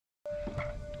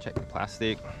Check the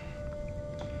plastic.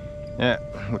 Yeah,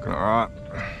 looking alright.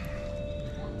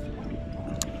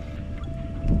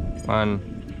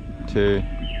 1, 2,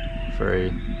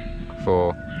 3,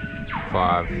 4,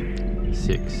 5,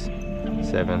 6,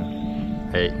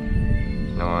 7, 8,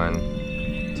 9,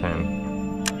 10.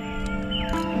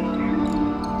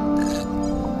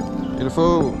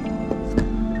 Beautiful.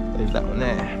 Leave that one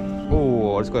there.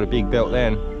 Oh, it's got a big belt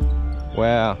then.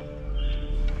 Wow.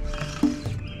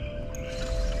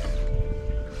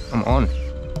 I'm on.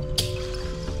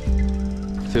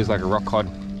 Feels like a rock cod.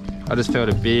 I just felt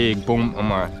a big boom on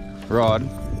my rod.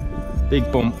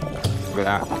 Big boom. Look at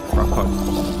that, rock cod.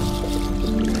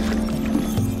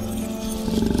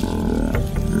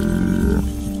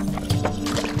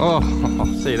 Oh,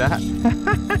 see that?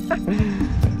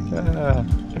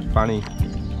 Funny.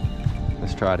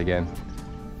 Let's try it again.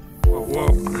 Whoa,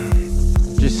 whoa.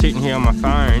 Just sitting here on my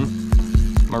phone,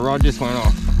 my rod just went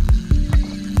off.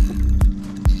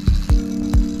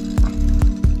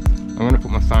 I'm gonna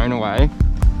put my phone away.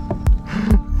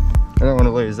 I don't want to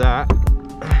lose that.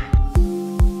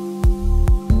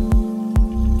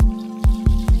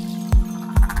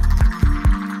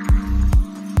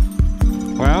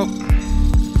 Well,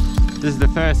 this is the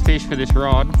first fish for this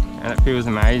rod and it feels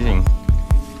amazing.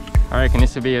 I reckon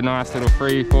this would be a nice little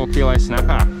 3-4 kilo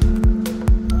snapper.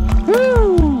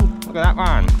 Woo! Look at that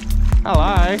one.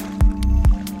 Hello.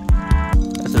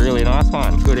 That's a really nice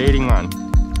one. Good eating one.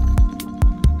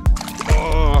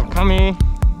 Oh, come here.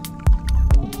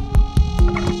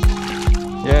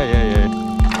 Yeah.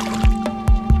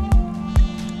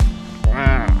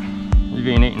 Wow. You've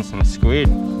been eating some squid.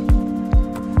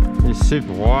 You're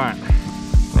super white.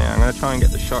 Now I'm going to try and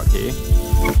get the shot here.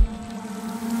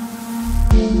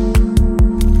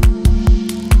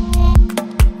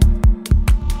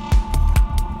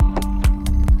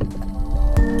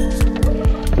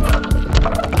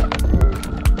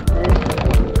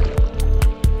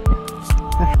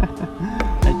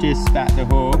 Just spat the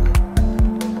hook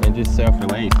and just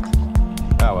self-released.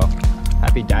 Oh well,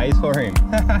 happy days for him.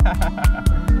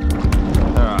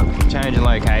 Alright, changing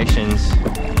locations.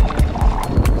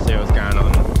 See what's going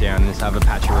on down this other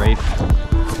patch of reef.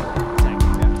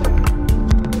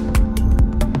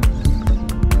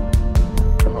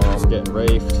 Oh, I'm getting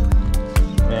reefed.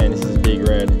 Man, this is big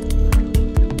red.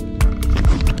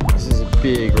 This is a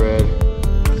big red.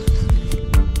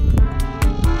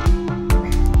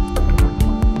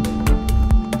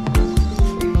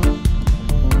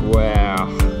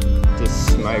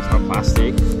 Smokes my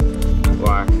plastic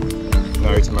like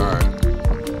no tomorrow.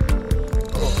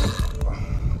 Oh,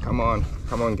 come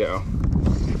on girl.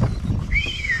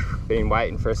 Been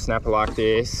waiting for a snapper like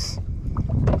this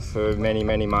for many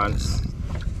months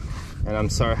and I'm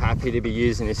so happy to be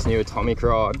using this new atomic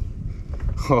rod.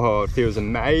 Oh, it feels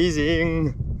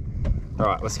amazing.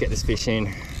 Alright, let's get this fish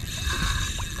in.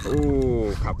 Ooh,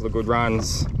 a couple of good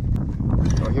runs.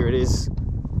 Oh, here it is.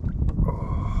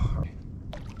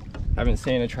 Haven't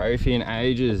seen a trophy in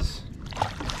ages.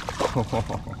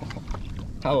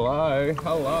 Hello.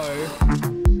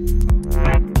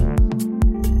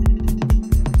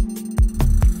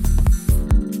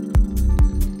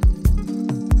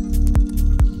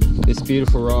 This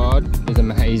beautiful rod is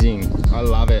amazing. I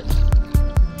love it.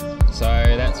 So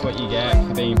that's what you get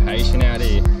for being patient out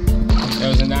here. There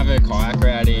was another kayaker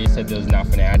out here, he said there was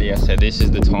nothing out here. So this is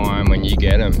the time when you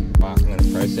get him. But I'm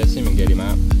gonna process him and get him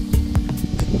up.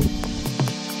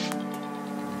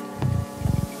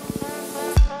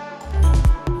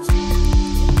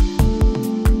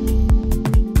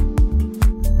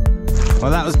 Well,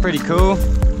 that was pretty cool.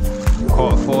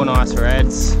 Caught 4 nice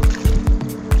reds.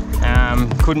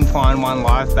 Couldn't find one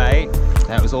live bait.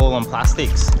 That was all on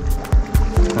plastics.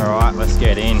 All right, let's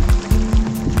get in.